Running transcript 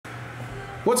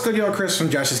What's good, y'all? Chris from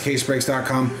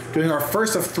Josh'sCaseBreaks.com doing our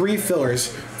first of 3 fillers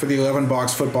for the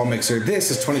 11-box football mixer.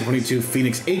 This is 2022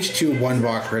 Phoenix H2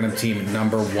 1-box random team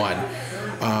number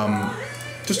 1.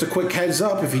 Just a quick heads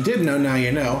up, if you didn't know, now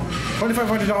you know.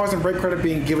 $2,500 in break credit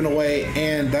being given away,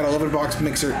 and that 11-box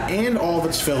mixer and all of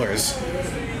its fillers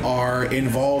are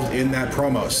involved in that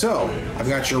promo. So, I've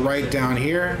got your right down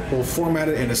here. We'll format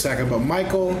it in a second, but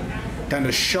Michael down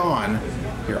to Sean,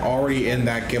 you're already in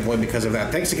that giveaway because of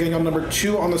that. Thanks to getting on number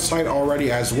 2 on the site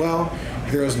already as well.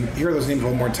 Here are those names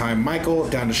one more time. Michael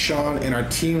down to Sean, and our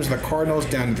teams, the Cardinals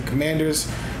down to the Commanders.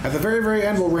 At the very, very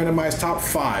end, we'll randomize top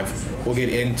 5. We'll get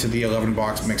into the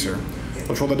 11-box mixer.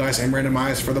 Let's roll the dice and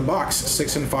randomize for the box.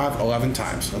 6 and 5, 11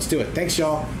 times. Let's do it. Thanks,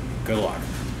 y'all. Good luck.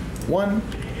 1,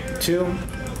 2,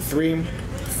 3,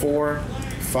 4,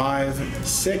 5,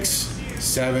 6,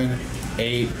 7,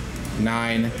 8,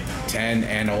 9, 10,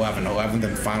 and 11. 11th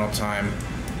and final time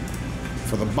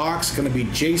for the box. Going to be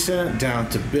Jason down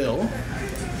to Bill.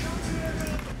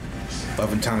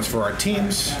 11 times for our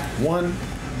teams. 1,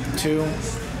 2,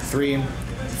 3,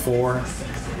 4,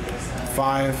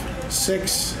 5,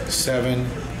 6, 7,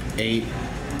 8,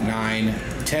 9,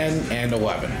 10, and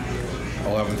 11.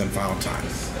 11th and final time.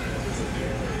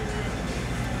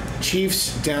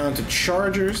 Chiefs down to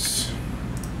Chargers.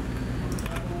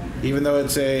 Even though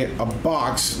it's a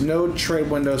box, no trade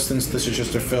window since this is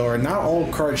just a filler. Not all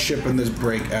cards ship in this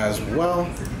break as well.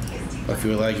 But if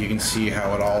you would like, you can see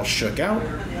how it all shook out.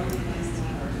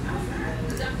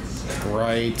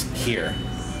 Right here.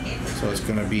 So it's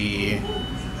going to be...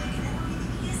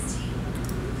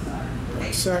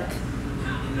 One sec.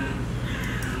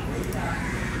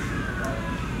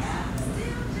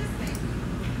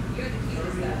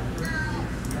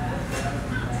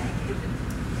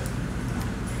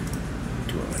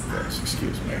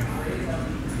 Excuse me.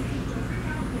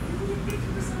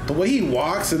 The way he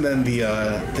walks and then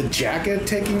the jacket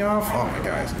taking off, oh my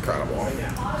god, it's incredible.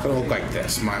 It's gonna look like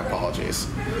this. My apologies.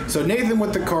 So Nathan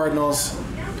with the Cardinals,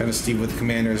 kind of Steve with the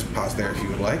Commanders. Pause there if you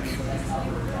would like.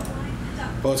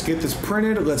 But let's get this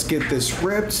printed. Let's get this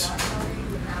ripped.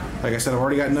 Like I said, I've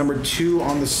already got number 2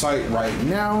 on the site right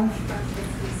now.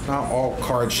 Not all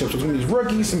card ships. We're gonna use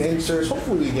rookies, some inserts.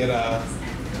 Hopefully we get a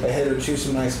hit or two,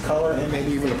 some nice color, and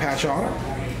maybe even a patch on it.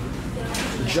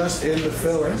 Just in the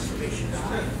filler.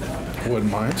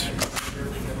 Wouldn't mind.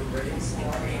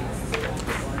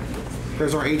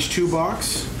 There's our H2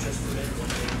 box.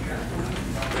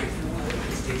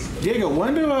 Diego,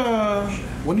 when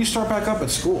do you start back up at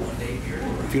school?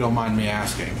 If you don't mind me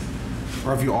asking.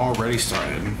 Or have you already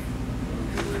started?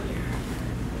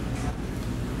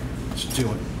 Let's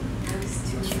do it.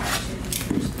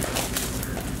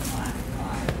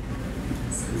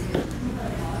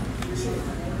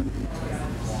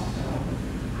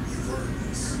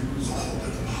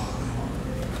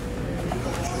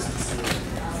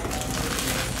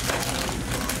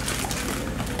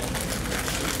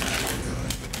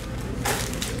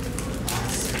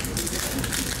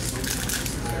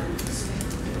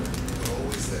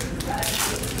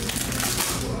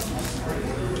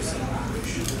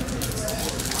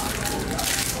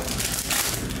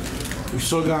 We've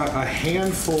still got a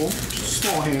handful,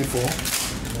 small handful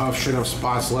of straight-up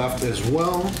spots left as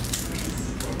well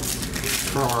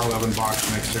for our 11-box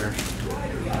mixer.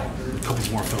 A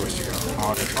couple more fillers to go.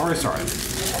 Already started.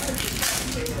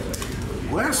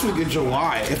 Last week of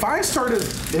July. If I started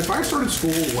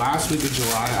school last week of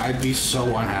July, I'd be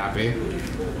so unhappy.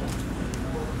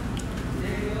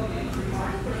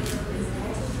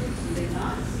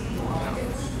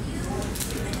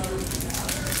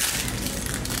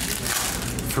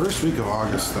 First week of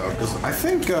August, though, because I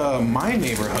think my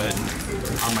neighborhood,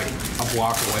 I'm like a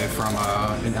block away from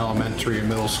an elementary and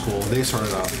middle school. They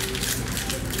started up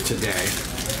today,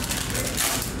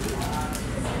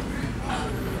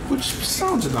 which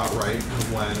sounds about right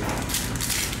of when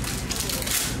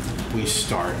we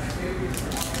start.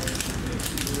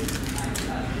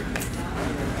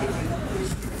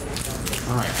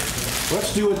 All right,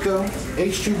 let's do it though.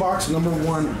 H2 box number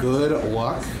 1. Good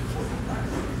luck.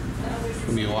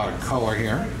 Be a lot of color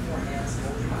here.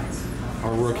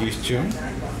 Our rookies too.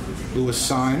 Lewis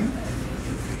Sign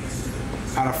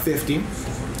out of 50.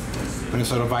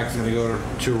 Minnesota Vikings going to go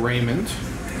to Raymond.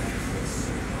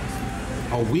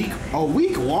 A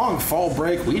week long fall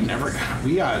break. We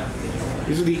got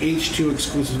these are the H2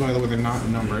 exclusives, by the way. They're not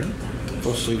numbered.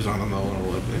 Full sleeves on them though a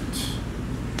little bit.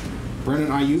 Brandon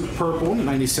Ayuk purple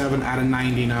 97 out of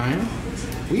 99.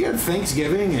 We had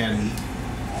Thanksgiving and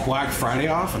Black Friday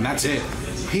off, and that's it.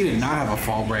 He did not have a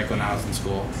fall break when I was in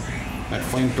school. That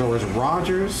flamethrowers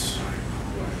Rodgers.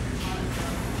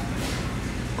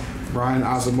 Brian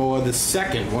Asamoah the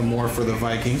second. One more for the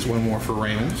Vikings, one more for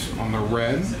Raymond. On the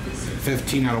red,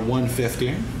 15 out of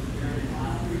 150.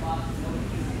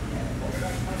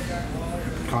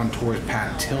 Contours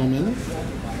Pat Tillman.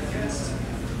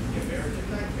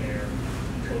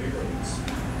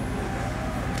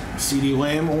 CeeDee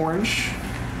Lamb orange.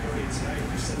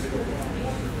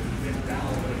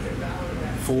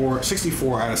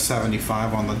 64 out of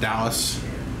 75 on the Dallas.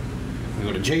 We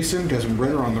go to Jason. Desmond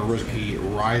Ritter on the rookie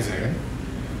rising.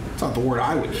 It's not the word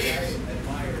I would use.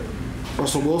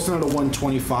 Russell Wilson out of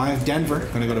 125. Denver.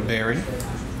 Going to go to Barry.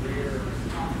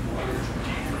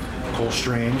 Cole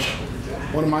Strange.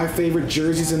 One of my favorite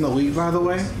jerseys in the league, by the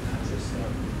way.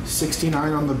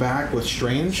 69 on the back with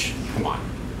Strange. Come on.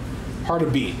 Hard to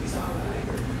beat.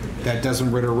 That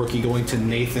Desmond Ritter rookie going to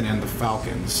Nathan and the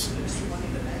Falcons.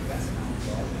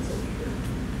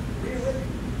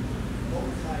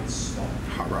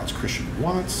 Hot Rods Christian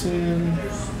Watson.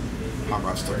 Hot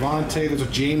Rods Devontae. There's a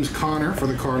James Conner for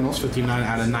the Cardinals, 59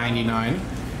 out of 99.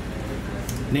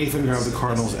 Nathan grabbed the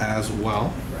Cardinals as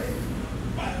well.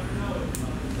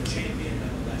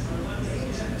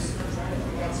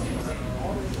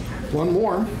 One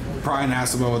more. Brian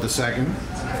Asamoah the second.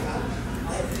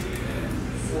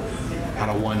 Out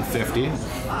of 150.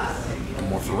 One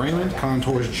more for Raymond.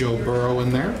 Contours Joe Burrow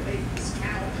in there.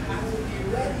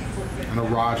 And a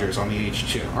Rodgers on the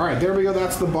H2. All right, there we go.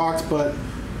 That's the box, but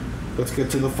let's get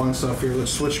to the fun stuff here.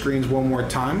 Let's switch screens one more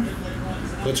time.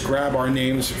 Let's grab our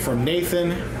names from Nathan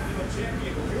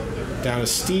down to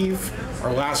Steve,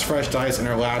 our last fresh dice, and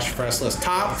our last fresh list.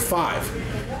 Top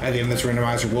 5 at the end of this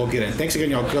randomizer will get in. Thanks again,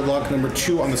 y'all. Good luck. Number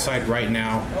 2 on the site right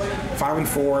now. 5 and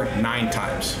 4, 9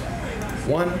 times.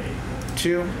 1,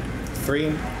 2,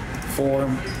 3, 4,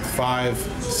 5,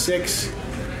 6,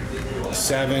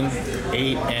 7,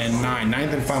 8, and 9.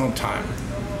 Ninth and final time.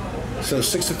 So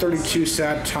 6 to 32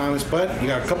 sad times, but you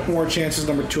got a couple more chances.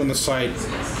 Number 2 on the site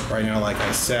right now, like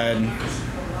I said.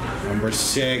 Number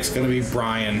 6 going to be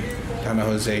Brian, down to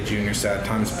Jose Jr. sad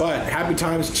times. But happy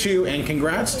times too, and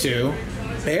congrats to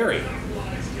Barry,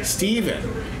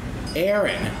 Steven,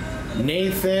 Aaron,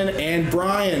 Nathan, and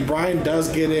Brian. Brian does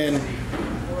get in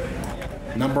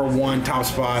number 1 top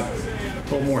spot.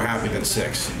 A little more happy than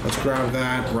 6. Let's grab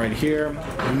that right here.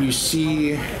 When you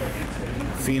see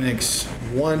Phoenix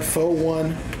 1, faux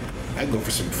 1, I'd go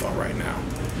for some fun right now.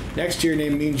 Next to your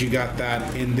name means you got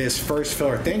that in this first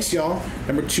filler. Thanks, y'all.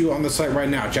 Number 2 on the site right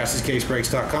now,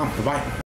 JaspysCaseBreaks.com. Bye-bye.